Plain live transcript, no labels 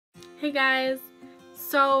Hey guys,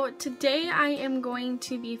 so today I am going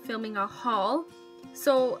to be filming a haul.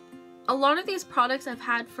 So a lot of these products I've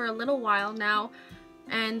had for a little while now,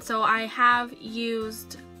 and so I have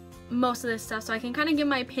used most of this stuff, so I can kind of give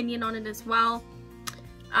my opinion on it as well.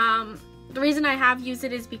 The reason I have used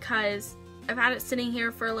it is because I've had it sitting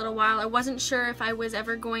here for a little while. I wasn't sure if I was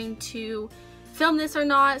ever going to film this or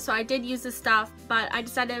not, so I did use this stuff, but I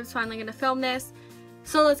decided I was finally going to film this.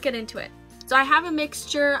 So let's get into it. So I have a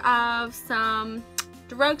mixture of some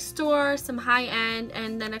drugstore, some high-end,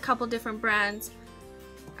 and then a couple different brands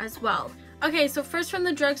as well. Okay, so first from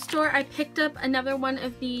the drugstore, I picked up another one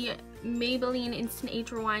of the Maybelline Instant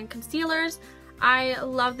Age Rewind concealers. I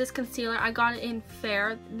love this concealer. I got it in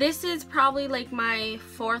Fair. This is probably like my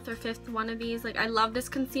fourth or fifth one of these. Like, I love this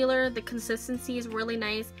concealer. The consistency is really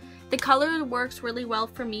nice. The color works really well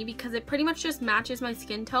for me because it pretty much just matches my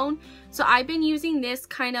skin tone. So I've been using this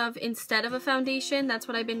kind of instead of a foundation. That's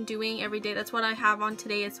what I've been doing every day. That's what I have on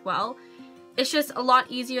today as well. It's just a lot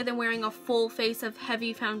easier than wearing a full face of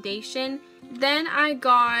heavy foundation. Then I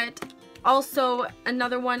got also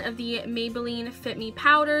another one of the Maybelline Fit Me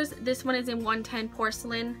powders. This one is in 110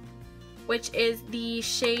 Porcelain, which is the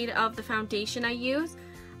shade of the foundation I use.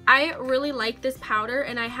 I really like this powder,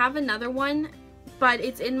 and I have another one, but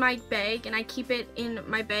it's in my bag, and I keep it in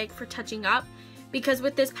my bag for touching up, because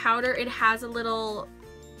with this powder it has a little,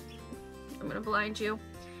 I'm gonna blind you,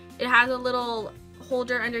 it has a little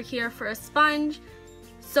holder under here for a sponge.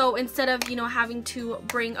 So instead of, you know, having to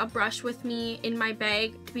bring a brush with me in my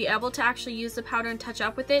bag to be able to actually use the powder and touch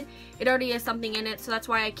up with it, it already has something in it, so that's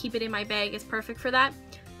why I keep it in my bag. It's perfect for that.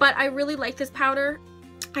 But I really like this powder.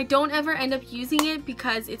 I don't ever end up using it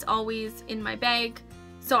because it's always in my bag.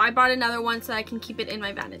 So I bought another one so I can keep it in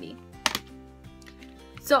my vanity.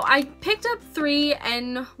 So I picked up 3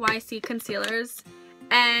 NYC concealers,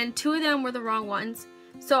 and 2 of them were the wrong ones.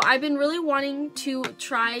 So I've been really wanting to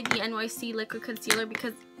try the NYC liquid concealer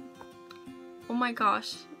because, oh my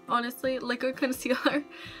gosh, honestly, liquid concealer.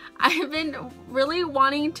 I have been really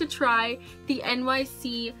wanting to try the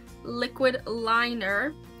NYC liquid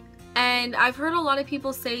liner, and I've heard a lot of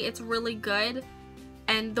people say it's really good.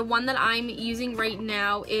 And the one that I'm using right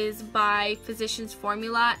now is by Physicians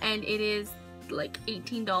Formula, and it is like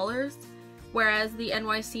 $18, whereas the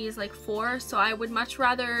NYC is like $4. So I would much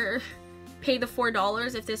rather pay the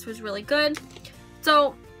 $4 if this was really good.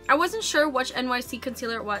 So I wasn't sure which NYC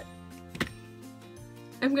concealer,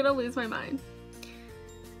 I'm gonna lose my mind.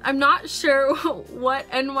 I'm not sure what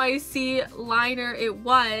NYC liner it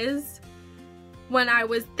was when I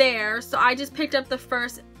was there, so I just picked up the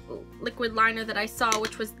first liquid liner that I saw,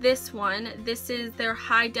 which was this one. This is their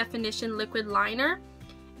high definition liquid liner,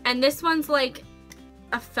 and this one's like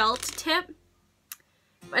a felt tip,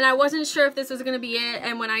 and I wasn't sure if this was gonna be it.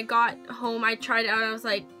 And when I got home, I tried it out, and I was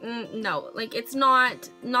like, no, like, it's not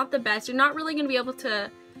the best. You're not really gonna be able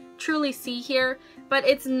to truly see here, but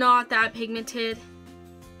it's not that pigmented.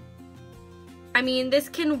 I mean, this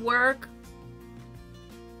can work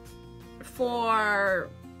for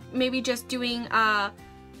maybe just doing I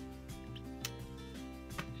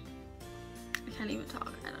can't even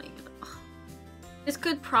talk. I don't even know. This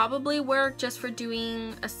could probably work just for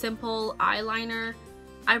doing a simple eyeliner.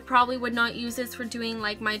 I probably would not use this for doing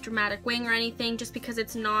like my dramatic wing or anything, just because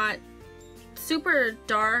it's not super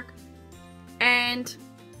dark. And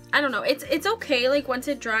I don't know, it's okay, like once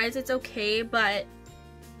it dries it's okay, but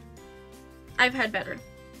I've had better.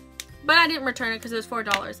 But I didn't return it because it was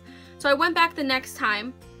 $4. So I went back the next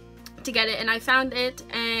time to get it, and I found it,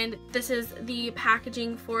 and this is the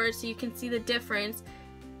packaging for it, so you can see the difference.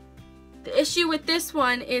 The issue with this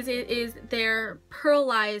one is it is their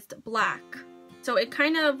pearlized black. So it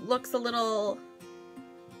kind of looks a little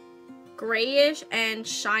grayish and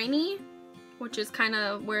shiny, which is kind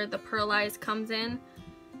of where the pearlized comes in.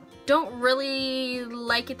 Don't really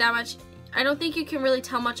like it that much. I don't think you can really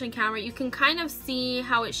tell much on camera. You can kind of see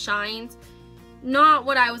how it shines. Not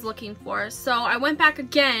what I was looking for. So I went back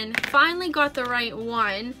again, finally got the right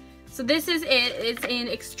one. So this is it. It's in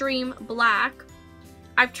extreme black.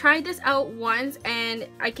 I've tried this out once, and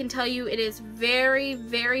I can tell you it is very,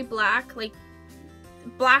 very black, like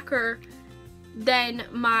blacker than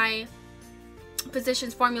my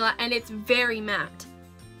Physicians Formula, and it's very matte.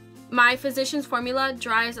 My Physicians Formula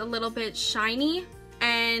dries a little bit shiny,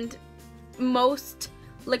 and most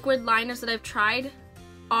liquid liners that I've tried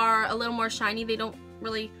are a little more shiny. They don't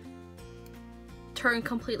really turn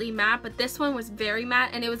completely matte, but this one was very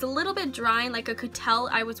matte, and it was a little bit drying, like I could tell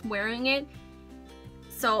I was wearing it.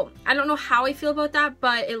 So I don't know how I feel about that,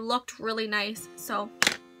 but it looked really nice. So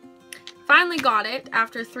finally got it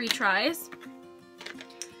after 3 tries.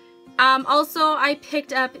 Also, I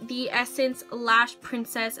picked up the Essence Lash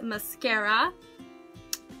Princess Mascara.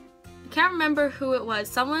 I can't remember who it was.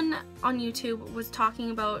 Someone on YouTube was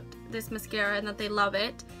talking about this mascara and that they love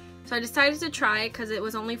it. So I decided to try it because it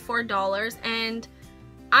was only $4, and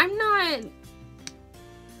I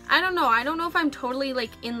don't know if I'm totally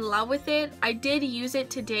like in love with it. I did use it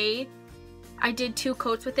today. I did 2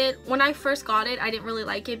 coats with it. When I first got it, I didn't really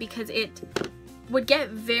like it because it would get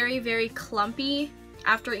very, very clumpy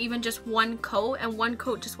after even just 1 coat, and 1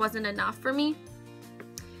 coat just wasn't enough for me.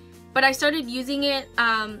 But I started using it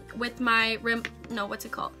with my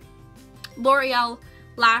L'Oreal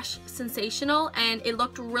Lash Sensational, and it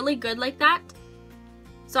looked really good like that.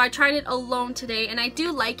 So I tried it alone today, and I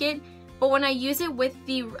do like it, but when I use it with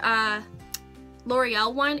the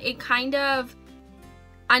L'Oreal one, it kind of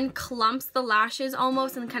unclumps the lashes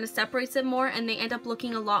almost and kind of separates it more, and they end up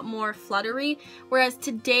looking a lot more fluttery, whereas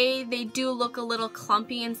today they do look a little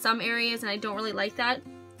clumpy in some areas, and I don't really like that.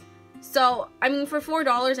 So I mean, for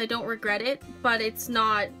 $4 I don't regret it, but it's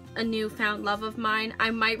not a newfound love of mine. I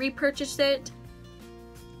might repurchase it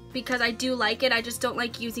because I do like it. I just don't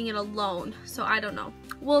like using it alone, so I don't know.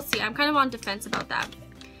 We'll see. I'm kind of on defense about that.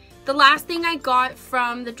 The last thing I got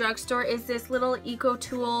from the drugstore is this little Eco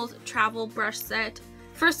Tools travel brush set.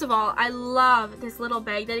 First of all, I love this little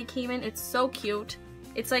bag that it came in. It's so cute.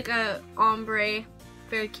 It's like a ombre,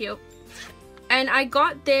 very cute. And I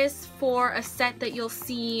got this for a set that you'll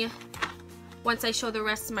see once I show the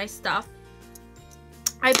rest of my stuff.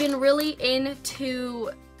 I've been really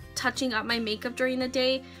into touching up my makeup during the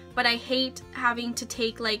day, but I hate having to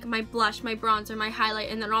take like my blush, my bronzer, my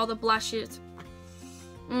highlight, and then all the blushes.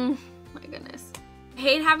 My goodness. I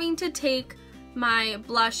hate having to take my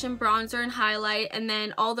blush and bronzer and highlight and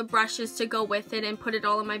then all the brushes to go with it and put it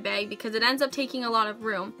all in my bag because it ends up taking a lot of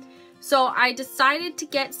room. So I decided to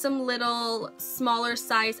get some little smaller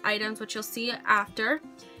size items, which you'll see after,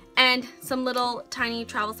 and some little tiny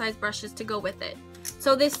travel size brushes to go with it.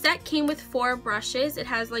 So this set came with 4 brushes. It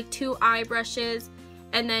has like 2 eye brushes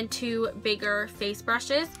and then 2 bigger face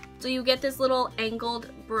brushes. So you get this little angled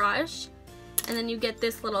brush, and then you get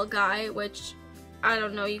this little guy, which I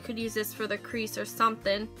don't know, you could use this for the crease or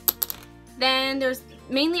something. Then there's,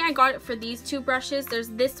 mainly I got it for these 2 brushes. There's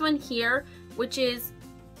this one here, which is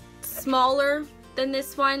smaller than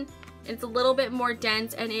this one. It's a little bit more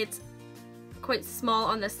dense and it's quite small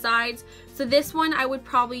on the sides. So this one I would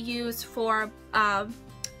probably use for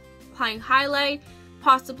applying highlight,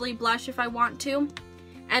 possibly blush if I want to.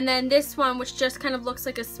 And then this one, which just kind of looks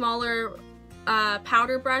like a smaller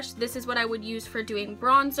powder brush, this is what I would use for doing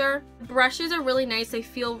bronzer. Brushes are really nice. They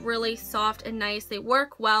feel really soft and nice. They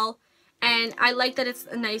work well, and I like that it's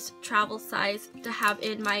a nice travel size to have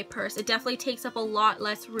in my purse. It definitely takes up a lot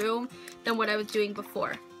less room than what I was doing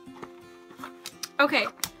before. Okay,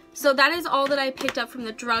 so that is all that I picked up from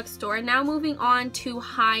the drugstore. Now moving on to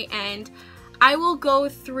high-end. I will go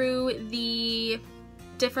through the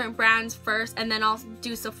different brands first, and then I'll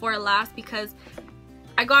do Sephora last because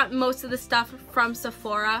I got most of the stuff from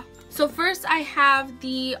Sephora. So first I have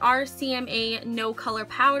the RCMA No Color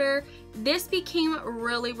Powder. This became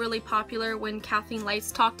really, really popular when Kathleen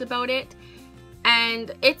Lights talked about it.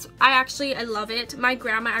 And I love it. My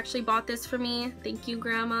grandma actually bought this for me. Thank you,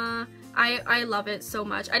 Grandma. I love it so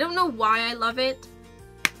much. I don't know why I love it,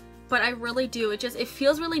 but I really do. It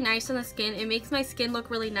feels really nice on the skin. It makes my skin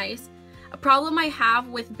look really nice. A problem I have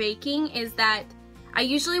with baking is that I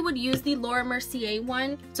usually would use the Laura Mercier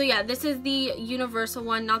one. So yeah, this is the universal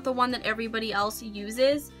one, not the one that everybody else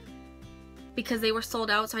uses, because they were sold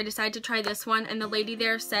out. So I decided to try this one, and the lady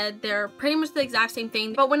there said they're pretty much the exact same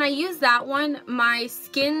thing. But when I use that one, my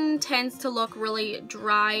skin tends to look really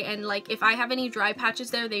dry, and like if I have any dry patches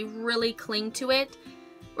there, they really cling to it.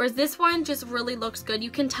 Whereas this one just really looks good.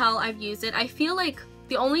 You can tell I've used it. I feel like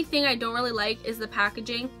the only thing I don't really like is the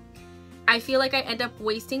packaging. I feel like I end up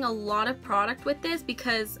wasting a lot of product with this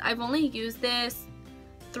because I've only used this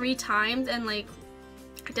 3 times, and like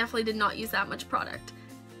I definitely did not use that much product.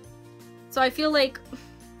 So I feel like,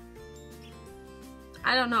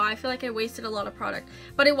 I don't know, I feel like I wasted a lot of product.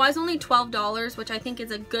 But it was only $12, which I think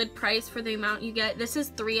is a good price for the amount you get. This is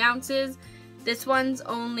 3 ounces. This one's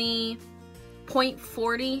only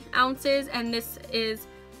 0.40 ounces, and this is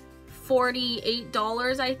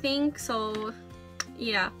 $48, I think. So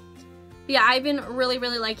yeah. Yeah, I've been really,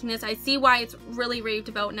 really liking this. I see why it's really raved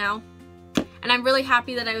about now. And I'm really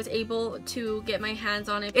happy that I was able to get my hands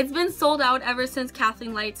on it. It's been sold out ever since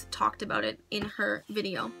Kathleen Lights talked about it in her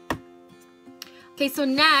video. Okay, so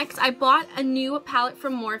next I bought a new palette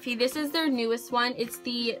from Morphe. This is their newest one. It's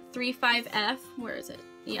the 35F. Where is it?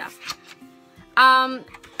 Yeah.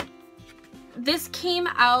 this came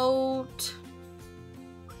out,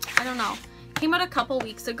 I don't know, came out a couple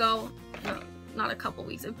weeks ago. No, not a couple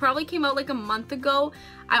weeks. It probably came out like a month ago.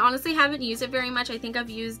 I honestly haven't used it very much. I think I've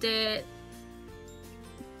used it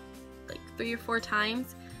like 3 or 4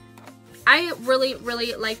 times. I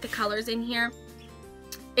really like the colors in here.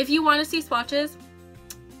 If you want to see swatches,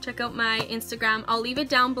 check out my Instagram. I'll leave it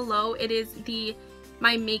down below. It is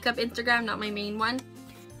my makeup Instagram, not my main one.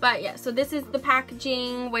 But yeah, so this is the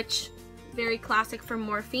packaging, which very classic for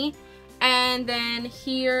Morphe. And then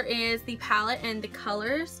here is the palette and the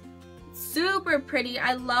colors. Super pretty.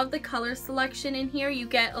 I love the color selection in here. You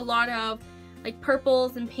get a lot of like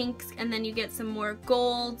purples and pinks, and then you get some more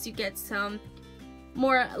golds, you get some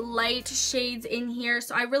more light shades in here,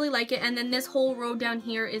 so I really like it. And then this whole row down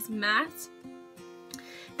here is matte.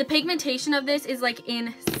 The pigmentation of this is like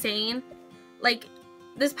insane. Like,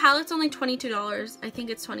 this palette's only $22. I think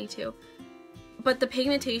it's $22, but the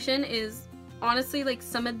pigmentation is honestly like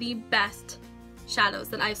some of the best shadows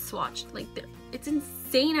that I've swatched. Like, it's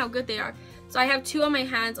insane how good they are. So I have 2 on my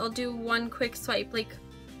hands. I'll do one quick swipe. Like,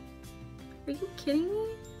 are you kidding me?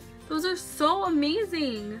 Those are so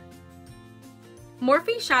amazing.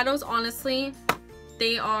 Morphe shadows, honestly,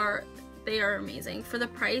 they are amazing for the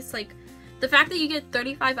price. Like, the fact that you get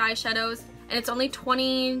 35 eyeshadows and it's only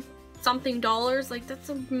 $20 something, like, that's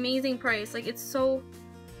an amazing price. Like, it's so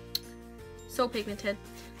pigmented.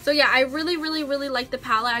 So yeah, I really like the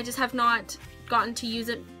palette. I just have not gotten to use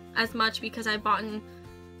it as much because I've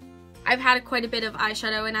had quite a bit of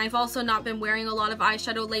eyeshadow, and I've also not been wearing a lot of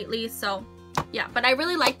eyeshadow lately, so yeah. But I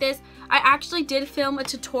really like this. I actually did film a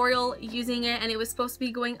tutorial using it, and it was supposed to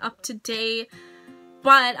be going up today,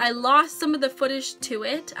 but I lost some of the footage to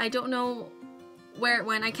it. I don't know where it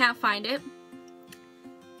went. I can't find it.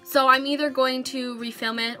 So I'm either going to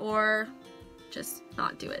refilm it or just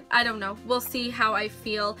not do it. I don't know. We'll see how I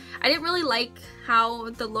feel. I didn't really like how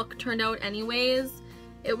the look turned out anyways.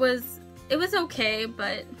 It was okay,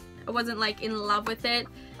 but I wasn't like in love with it.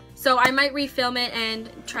 So I might refilm it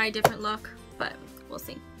and try a different look, but we'll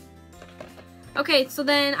see. Okay, so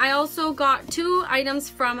then I also got 2 items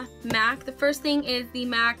from MAC. The first thing is the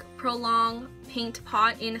MAC Prolong Paint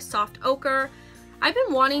Pot in Soft Ochre. I've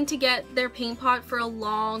been wanting to get their paint pot for a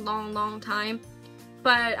long time,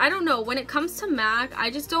 but I don't know, when it comes to MAC,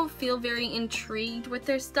 I just don't feel very intrigued with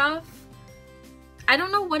their stuff. I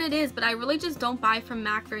don't know what it is, but I really just don't buy from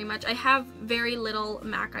MAC very much. I have very little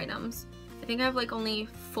MAC items. I think I have like only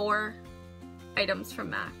 4 items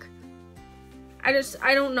from MAC. I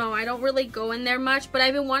don't know. I don't really go in there much, but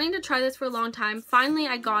I've been wanting to try this for a long time. Finally,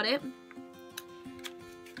 I got it,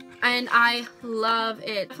 and I love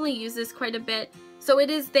it. Definitely use this quite a bit. So it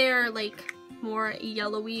is their like more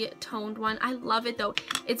yellowy toned one. I love it though.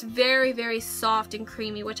 It's very soft and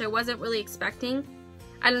creamy, which I wasn't really expecting.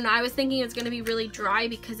 I don't know, I was thinking it was going to be really dry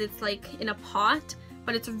because it's like in a pot,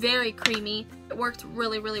 but it's very creamy. It worked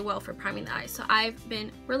really well for priming the eyes. So I've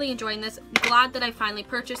been really enjoying this. Glad that I finally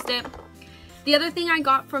purchased it. The other thing I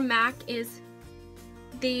got from MAC is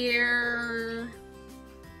their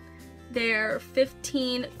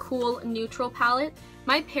 15 Cool Neutral palette.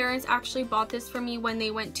 My parents actually bought this for me when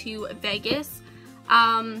they went to Vegas.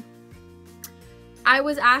 I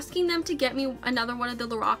was asking them to get me another one of the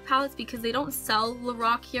Lorac palettes because they don't sell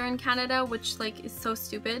Lorac here in Canada, which like is so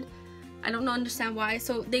stupid. I don't understand why.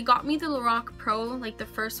 So they got me the Lorac Pro, like the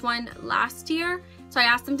first one last year. So I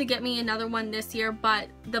asked them to get me another one this year, but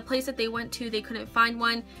the place that they went to, they couldn't find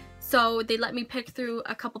one. So they let me pick through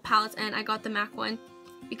a couple palettes, and I got the MAC one.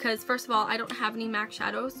 Because first of all, I don't have any MAC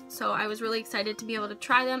shadows, so I was really excited to be able to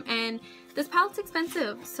try them, and this palette's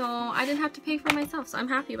expensive, so I didn't have to pay for myself, so I'm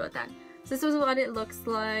happy about that. So this is what it looks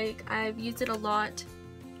like. I've used it a lot.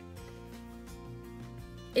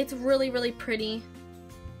 It's really pretty.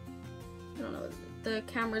 I don't know, the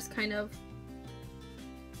camera's kind of,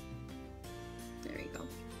 there you go.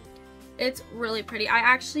 It's really pretty. I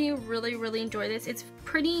actually really enjoy this. It's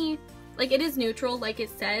pretty, like, it is neutral like it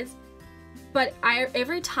says, but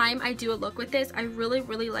every time I do a look with this, I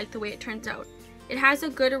really like the way it turns out. It has a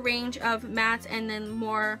good range of mattes and then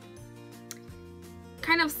more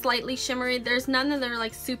kind of slightly shimmery. There's none that are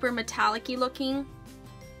like super metallic-y looking,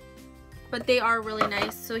 but they are really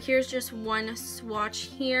nice. So here's just one swatch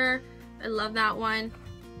here. I love that one.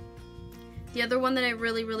 The other one that I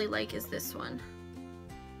really like is this one.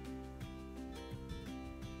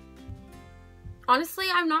 Honestly,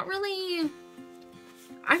 I've never really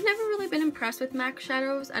been impressed with MAC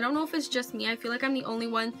shadows. I don't know if it's just me. I feel like I'm the only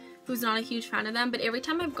one who's not a huge fan of them, but every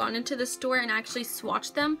time I've gone into the store and actually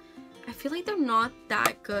swatched them, I feel like they're not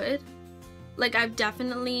that good. Like, I've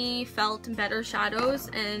definitely felt better shadows,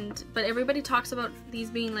 but everybody talks about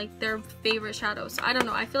these being like their favorite shadows. So I don't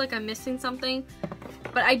know, I feel like I'm missing something,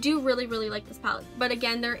 but I do really like this palette. But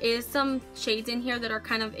again, there is some shades in here that are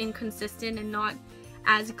kind of inconsistent and not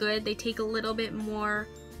as good. They take a little bit more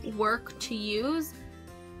work to use,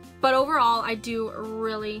 but overall I do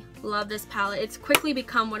really love this palette. It's quickly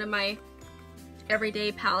become one of my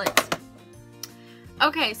everyday palettes.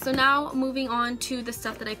 Okay, so now moving on to the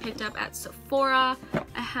stuff that I picked up at Sephora.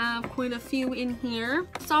 I have quite a few in here.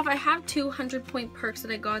 First off, I have 200 point perks that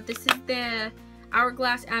I got. This is the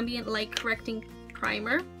Hourglass Ambient Light Correcting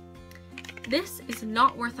Primer. This is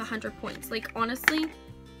not worth 100 points. Like, honestly,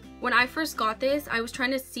 when I first got this, I was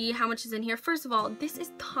trying to see how much is in here. First of all, this is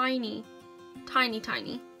tiny.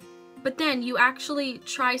 But then you actually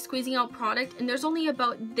try squeezing out product and there's only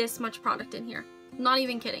about this much product in here. Not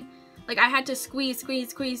even kidding. Like, I had to squeeze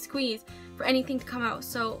for anything to come out.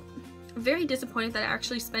 So I'm very disappointed that I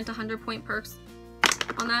actually spent 100 point perks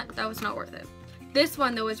on that. That was not worth it. This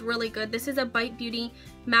one though is really good. This is a Bite Beauty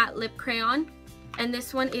matte lip crayon, and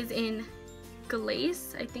this one is in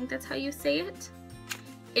Glace. I think that's how you say it.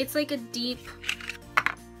 It's like a deep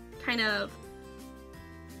kind of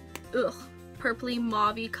purpley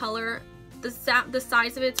mauvey color. The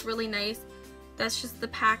size of it's really nice. That's just the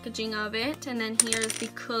packaging of it, and then here's the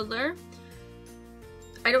color.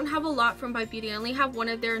 I don't have a lot from Bite Beauty. I only have one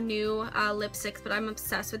of their new lipsticks, but I'm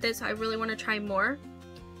obsessed with it, so I really want to try more.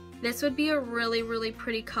 This would be a really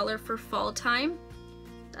pretty color for fall time.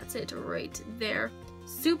 That's it right there.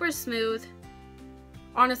 Super smooth.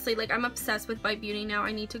 Honestly, like, I'm obsessed with Bite Beauty now.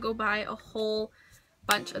 I need to go buy a whole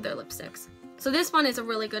bunch of their lipsticks. So this one is a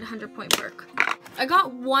really good 100 point perk. I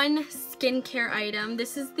got one skincare item.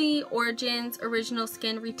 This is the Origins Original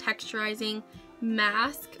Skin Retexturizing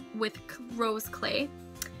Mask with Rose Clay.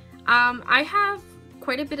 I have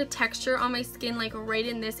quite a bit of texture on my skin, like right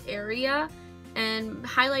in this area, and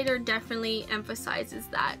highlighter definitely emphasizes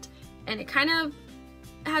that. And it kind of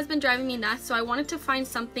has been driving me nuts, so I wanted to find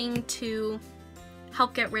something to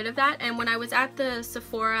help get rid of that. And when I was at the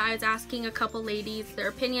Sephora, I was asking a couple ladies their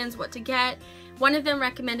opinions, what to get. One of them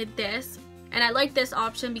recommended this. And I like this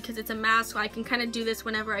option because it's a mask, so I can kind of do this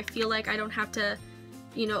whenever I feel like. I don't have to,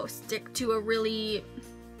 you know, stick to a really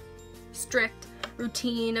strict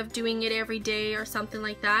routine of doing it every day or something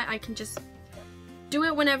like that. I can just do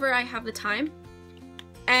it whenever I have the time.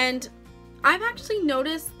 And I've actually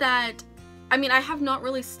noticed that, I mean, I have not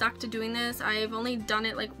really stuck to doing this. I've only done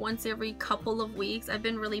it like once every couple of weeks. I've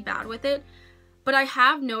been really bad with it. But I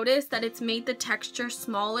have noticed that it's made the texture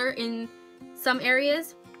smaller in some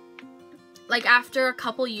areas. Like, after a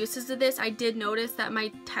couple uses of this, I did notice that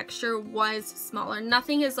my texture was smaller.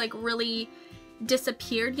 Nothing has like really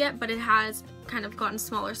disappeared yet, but it has kind of gotten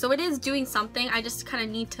smaller. So it is doing something. I just kind of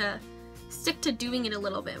need to stick to doing it a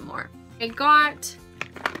little bit more. I got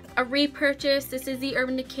a repurchase. This is the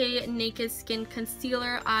Urban Decay Naked Skin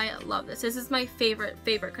Concealer. I love this. This is my favorite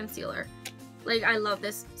concealer. Like, I love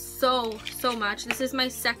this so much. This is my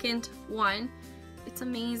second one. It's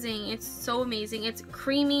amazing. It's so amazing. It's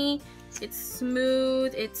creamy. It's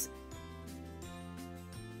smooth. It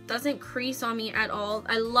doesn't crease on me at all.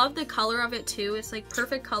 I love the color of it too. It's like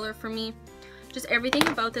perfect color for me. Just everything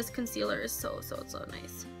about this concealer is so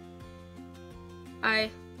nice.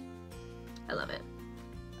 I love it.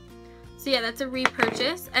 So yeah, that's a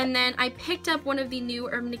repurchase. And then I picked up one of the new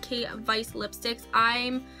Urban Decay Vice lipsticks.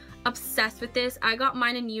 I'm obsessed with this. I got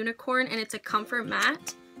mine in Unicorn, and it's a comfort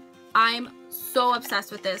matte. I'm so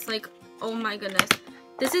obsessed with this. Like, oh my goodness.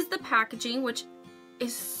 This is the packaging, which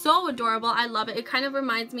is so adorable. I love it. It kind of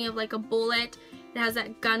reminds me of like a bullet. It has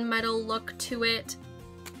that gunmetal look to it.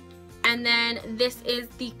 And then this is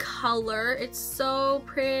the color. It's so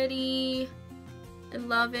pretty. I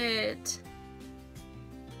love it.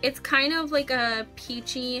 It's kind of like a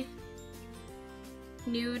peachy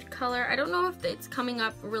nude color. I don't know if it's coming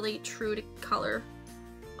up really true to color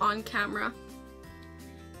on camera.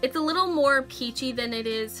 It's a little more peachy than it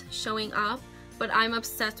is showing up, but I'm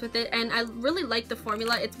obsessed with it, and I really like the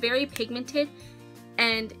formula. It's very pigmented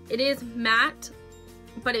and it is matte,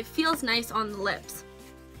 but it feels nice on the lips.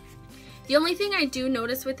 The only thing I do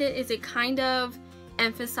notice with it is it kind of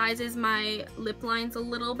emphasizes my lip lines a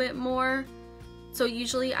little bit more. So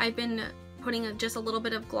usually I've been putting just a little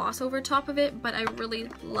bit of gloss over top of it, but I really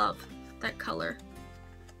love that color.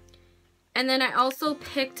 And then I also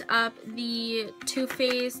picked up the Too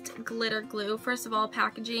Faced Glitter Glue. First of all,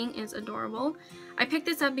 packaging is adorable. I picked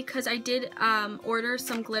this up because I did order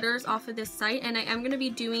some glitters off of this site, and I am going to be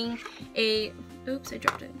doing a, oops, I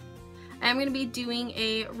dropped it. I am going to be doing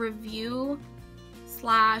a review /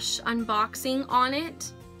 unboxing on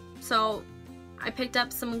it. So I picked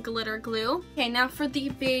up some glitter glue. Okay, now for the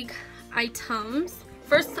big items.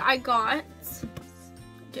 First I got,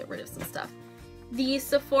 get rid of some stuff, the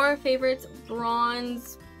Sephora Favorites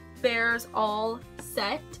Bronze Bears All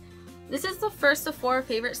set. This is the first Sephora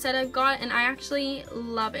favorite set I've got, and I actually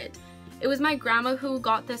love it. It was my grandma who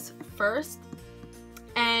got this first,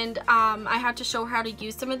 and I had to show her how to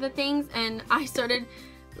use some of the things, and I started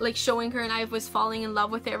like showing her and I was falling in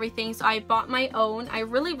love with everything, so I bought my own. I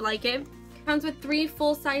really like it. It comes with 3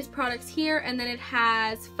 full-size products here, and then it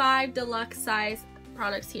has 5 deluxe size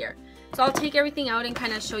products here. So I'll take everything out and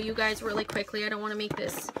kind of show you guys really quickly. I don't want to make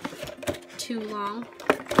this too long.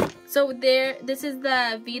 So this is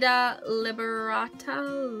the Vita Liberata,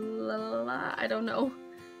 I don't know.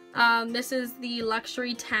 This is the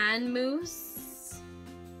Luxury Tan Mousse.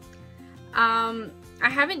 I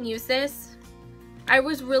haven't used this. I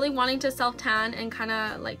was really wanting to self-tan and kind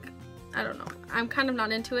of like, I don't know. I'm kind of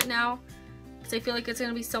not into it now because I feel like it's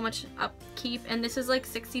going to be so much upkeep. And this is like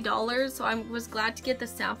 $60, so I was glad to get the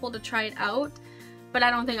sample to try it out. But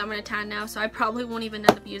I don't think I'm going to tan now, so I probably won't even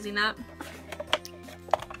end up using that.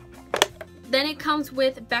 Then it comes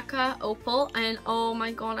with Becca Opal, and oh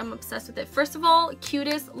my god, I'm obsessed with it. First of all,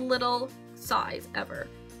 cutest little size ever.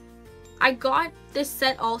 I got this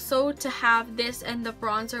set also to have this and the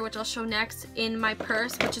bronzer, which I'll show next, in my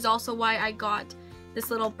purse, which is also why I got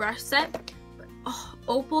this little brush set. But, oh,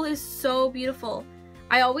 Opal is so beautiful.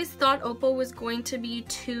 I always thought Opal was going to be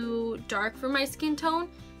too dark for my skin tone,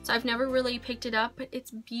 so I've never really picked it up, but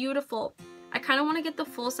it's beautiful. I kind of want to get the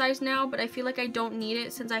full size now, but I feel like I don't need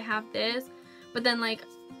it since I have this. But then like,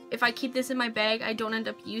 if I keep this in my bag, I don't end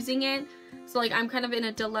up using it. So like, I'm kind of in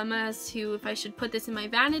a dilemma as to if I should put this in my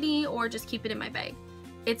vanity or just keep it in my bag.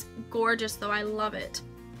 It's gorgeous though, I love it.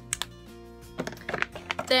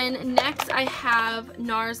 Then next I have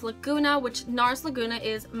NARS Laguna, which NARS Laguna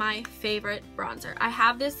is my favorite bronzer. I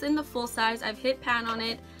have this in the full size, I've hit pan on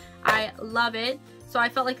it, I love it. So I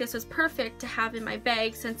felt like this was perfect to have in my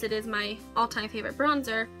bag since it is my all-time favorite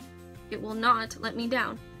bronzer. It will not let me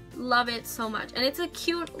down. Love it so much, and it's a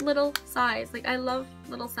cute little size. Like, I love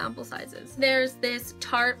little sample sizes. There's this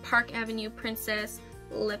Tarte Park Avenue Princess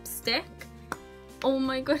lipstick. Oh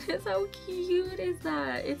my goodness, how cute is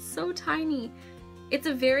that? It's so tiny. It's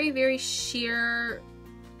a very, very sheer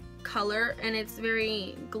color, and it's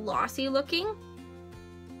very glossy looking,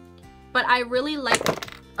 but I really like,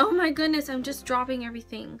 oh my goodness, I'm just dropping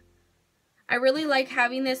everything. I really like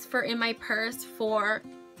having this for in my purse for,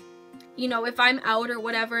 you know, if I'm out or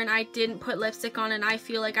whatever and I didn't put lipstick on and I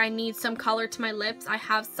feel like I need some color to my lips, I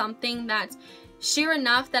have something that's sheer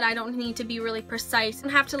enough that I don't need to be really precise. I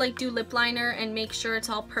don't have to like do lip liner and make sure it's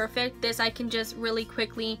all perfect. This I can just really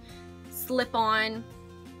quickly slip on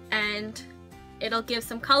and it'll give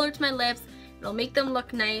some color to my lips. It'll make them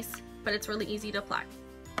look nice, but it's really easy to apply.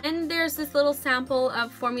 And there's this little sample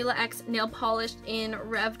of Formula X nail polish in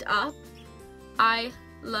Revved Up. I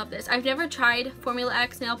love this. I've never tried Formula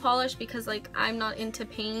X nail polish because like I'm not into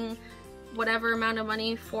paying whatever amount of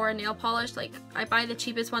money for a nail polish. Like, I buy the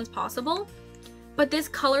cheapest ones possible, but this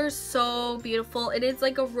color is so beautiful. It is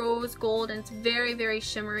like a rose gold and it's very, very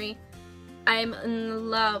shimmery. I'm in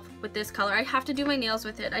love with this color. I have to do my nails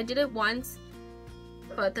with it. I did it once,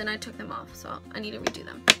 but then I took them off, so I need to redo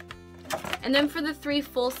them. And then for the 3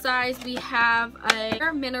 full size, we have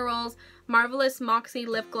a Minerals Marvelous Moxie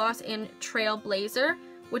Lip Gloss in Trailblazer,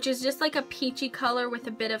 which is just like a peachy color with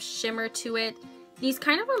a bit of shimmer to it. These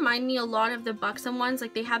kind of remind me a lot of the Buxom ones.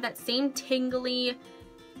 Like, they have that same tingly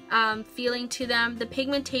feeling to them. The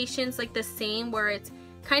pigmentation's like the same, where it's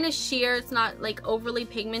kind of sheer. It's not like overly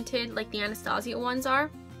pigmented like the Anastasia ones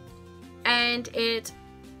are. And it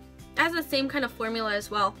has the same kind of formula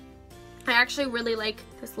as well. I actually really like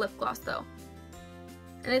this lip gloss though.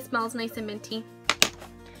 And it smells nice and minty.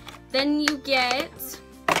 Then you get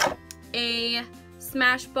a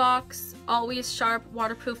Smashbox Always Sharp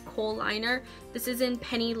Waterproof Kohl Liner. This is in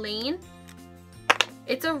Penny Lane.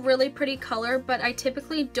 It's a really pretty color, but I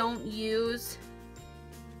typically don't use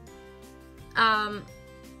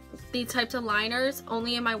these types of liners,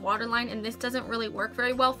 only in my waterline, and this doesn't really work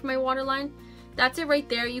very well for my waterline. That's it right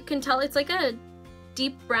there. You can tell it's like a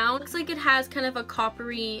deep brown. Looks like it has kind of a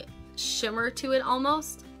coppery shimmer to it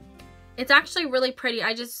almost. It's actually really pretty.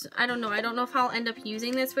 I don't know. I don't know if I'll end up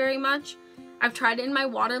using this very much. I've tried it in my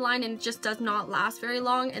waterline and it just does not last very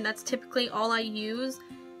long, and that's typically all I use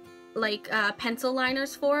like pencil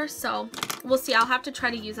liners for, so we'll see. I'll have to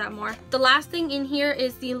try to use that more. The last thing in here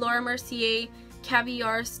is the Laura Mercier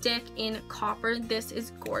Caviar Stick in Copper. This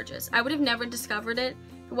is gorgeous. I would have never discovered it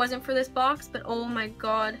if it wasn't for this box, but oh my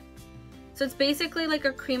god. So it's basically like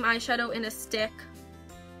a cream eyeshadow in a stick.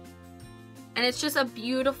 and it's just a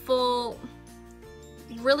beautiful,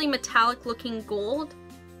 really metallic looking gold.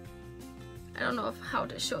 I don't know how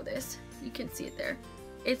to show this. You can see it there.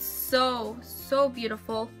 It's so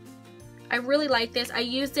beautiful. I really like this. I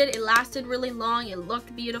used it. It lasted really long. It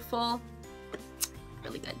looked beautiful.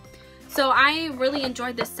 Really good. So I really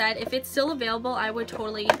enjoyed this set. If it's still available, I would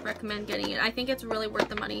totally recommend getting it. I think it's really worth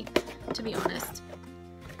the money, to be honest.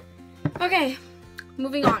 Okay,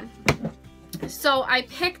 moving on. So I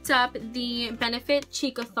picked up the Benefit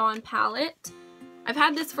Cheekathon palette. I've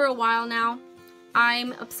had this for a while now.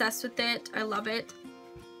 I'm obsessed with it. I love it.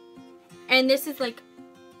 And this is like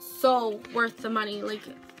so worth the money. Like,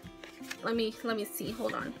 let me see.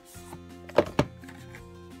 Hold on.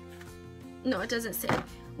 No, it doesn't say.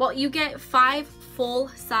 Well, you get 5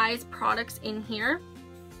 full-size products in here.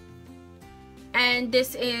 And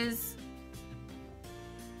this is,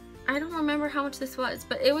 I don't remember how much this was,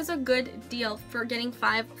 but it was a good deal for getting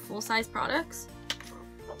 5 full-size products.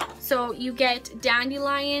 So you get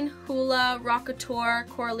Dandelion, Hula, Rockateur,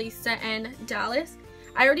 Coralisa, and Dallas.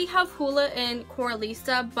 I already have Hula and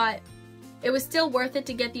Coralisa, but it was still worth it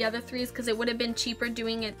to get the other 3s because it would have been cheaper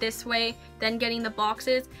doing it this way than getting the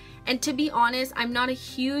boxes. And to be honest, I'm not a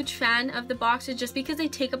huge fan of the boxes just because they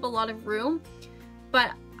take up a lot of room.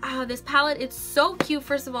 But this palette, it's so cute.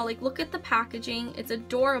 First of all, like, look at the packaging. It's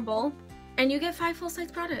adorable. And you get 5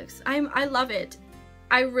 full-size products. I love it.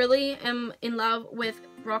 I really am in love with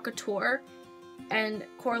Rockateur and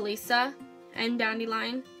Coralisa and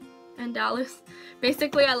Dandelion and Dallas.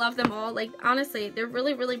 Basically, I love them all. Like, honestly, they're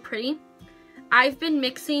really pretty. I've been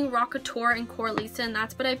mixing Rockateur and Coralisa, and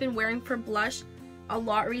that's what I've been wearing for blush a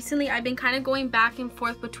lot recently. I've been kind of going back and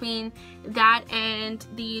forth between that and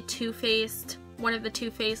the Too Faced, one of the Too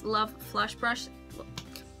Faced Love Flush Brush.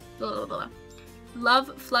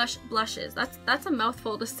 Love Flush Blushes. That's a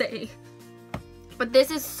mouthful to say. But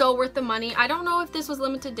this is so worth the money. I don't know if this was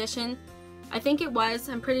limited edition. I think it was.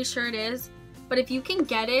 I'm pretty sure it is. But if you can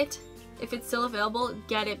get it, if it's still available,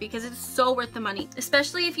 get it because it's so worth the money.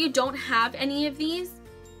 Especially if you don't have any of these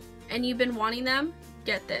and you've been wanting them,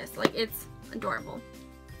 get this. Like, it's adorable.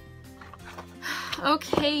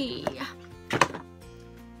 Okay.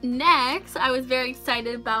 Next, I was very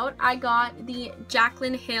excited about, I got the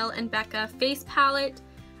Jaclyn Hill and Becca face palette.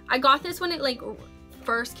 I got this when it like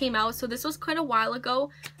first came out, so this was quite a while ago.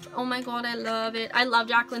 Oh my god, I love it. I love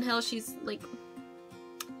Jaclyn Hill. She's my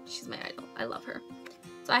idol. I love her.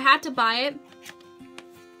 So I had to buy it.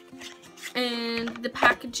 And the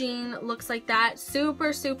packaging looks like that.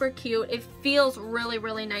 Super cute. It feels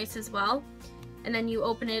really nice as well. And then you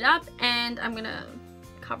open it up, and I'm gonna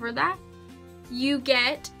cover that. You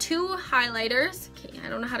get 2 highlighters. Okay, I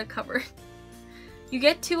don't know how to cover it. You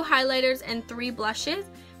get 2 highlighters and 3 blushes.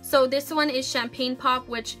 So this one is Champagne Pop,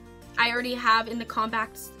 which I already have in the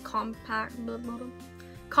compact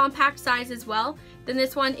size as well. Then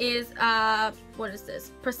this one is what is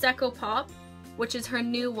this? Prosecco Pop, which is her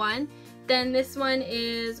new one. Then this one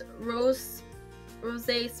is Rosé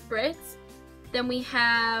Spritz. Then we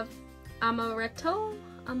have Amaretto,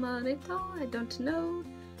 I don't know.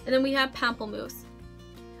 And then we have Pamplemousse.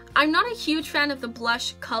 I'm not a huge fan of the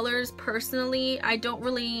blush colors personally. I don't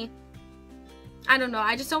know,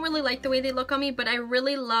 I just don't really like the way they look on me, but I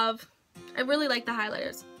really like the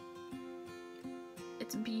highlighters.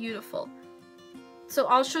 It's beautiful. So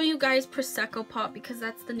I'll show you guys Prosecco Pop because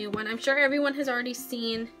that's the new one. I'm sure everyone has already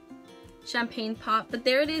seen Champagne Pop, but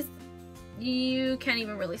there it is. You can't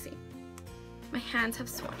even really see. My hands have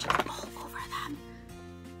swatches all over them.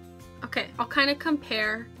 Okay, I'll kind of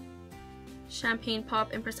compare Champagne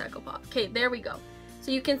Pop and Prosecco Pop. Okay, there we go.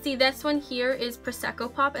 So you can see this one here is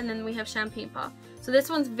Prosecco Pop, and then we have Champagne Pop. So this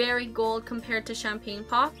one's very gold compared to Champagne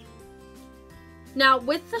Pop. Now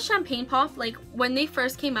with the Champagne Pop, like when they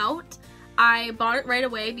first came out, I bought it right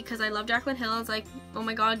away because I love Jaclyn Hill. I was like, oh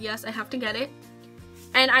my god, yes, I have to get it.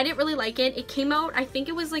 And I didn't really like it. It came out, I think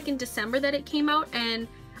it was like in December that it came out, and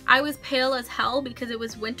I was pale as hell because it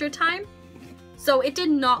was winter time. So it did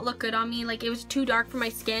not look good on me. Like, it was too dark for my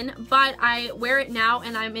skin, but I wear it now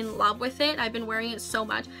and I'm in love with it. I've been wearing it so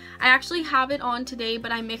much. I actually have it on today,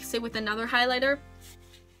 but I mixed it with another highlighter.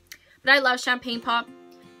 But I love Champagne Pop.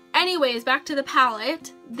 Anyways, back to the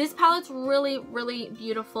palette. This palette's really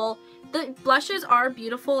beautiful. The blushes are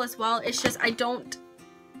beautiful as well. It's just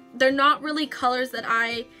they're not really colors that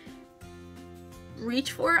I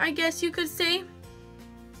reach for, I guess you could say.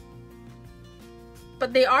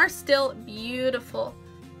 But they are still beautiful.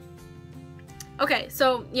 Okay,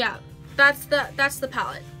 so yeah, that's the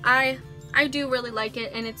palette. I do really like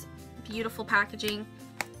it, and it's beautiful packaging,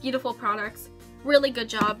 beautiful products, really good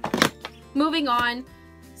job. Moving on.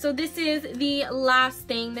 So this is the last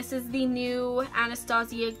thing. This is the new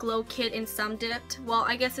Anastasia Glow Kit in Sun Dipped. Well,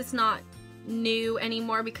 I guess it's not new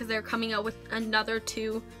anymore because they're coming out with another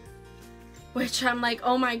 2, which I'm like,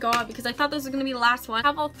 oh my god, because I thought this was gonna be the last one. I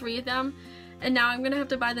have all 3 of them, and now I'm gonna have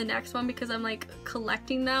to buy the next one because I'm like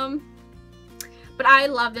collecting them. But I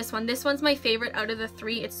love this one. This one's my favorite out of the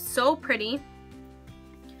 3. It's so pretty.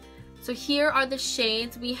 So here are the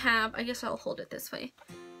shades. We have, I guess I'll hold it this way.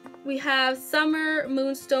 We have Summer,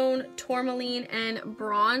 Moonstone, Tourmaline, and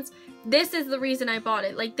Bronze. This is the reason I bought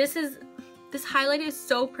it. Like this highlighter is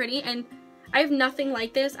so pretty, and I have nothing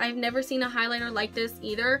like this. I've never seen a highlighter like this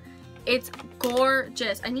either. It's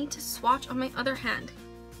gorgeous. I need to swatch on my other hand.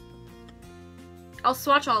 I'll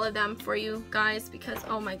swatch all of them for you guys because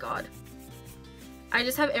oh my god. I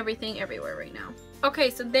just have everything everywhere right now.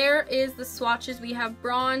 Okay, so there is the swatches. We have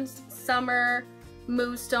Bronze, Summer,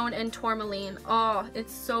 Moonstone, and Tourmaline. Oh,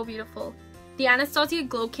 it's so beautiful. The Anastasia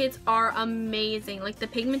Glow Kits are amazing. Like the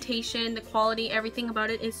pigmentation, the quality, everything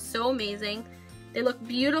about it is so amazing. They look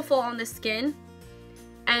beautiful on the skin.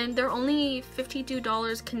 And they're only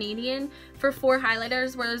 $52 Canadian for 4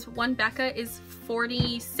 highlighters, whereas one Becca is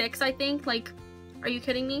 $46, I think. Like, are you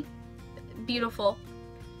kidding me? Beautiful.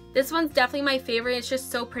 This one's definitely my favorite. It's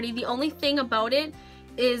just so pretty. The only thing about it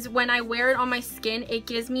is when I wear it on my skin, it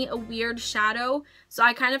gives me a weird shadow. So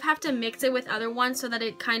I kind of have to mix it with other ones so that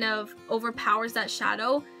it kind of overpowers that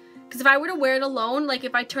shadow. Because if I were to wear it alone, like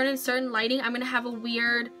if I turn in certain lighting, I'm going to have a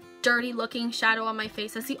weird, dirty looking shadow on my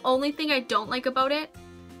face. That's the only thing I don't like about it.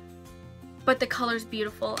 But the color's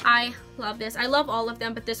beautiful. I love this. I love all of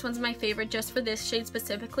them, but this one's my favorite just for this shade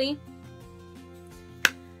specifically.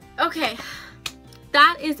 Okay.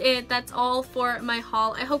 That is it. That's all for my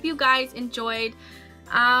haul. I hope you guys enjoyed.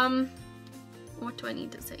 What do I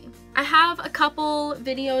need to say? I have a couple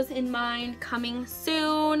videos in mind coming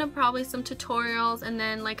soon, probably some tutorials, and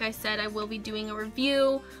then like I said, I will be doing a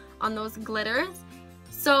review on those glitters.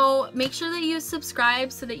 So make sure that you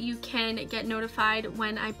subscribe so that you can get notified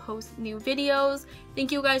when I post new videos.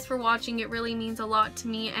 Thank you guys for watching. It really means a lot to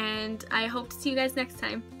me, and I hope to see you guys next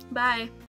time. Bye.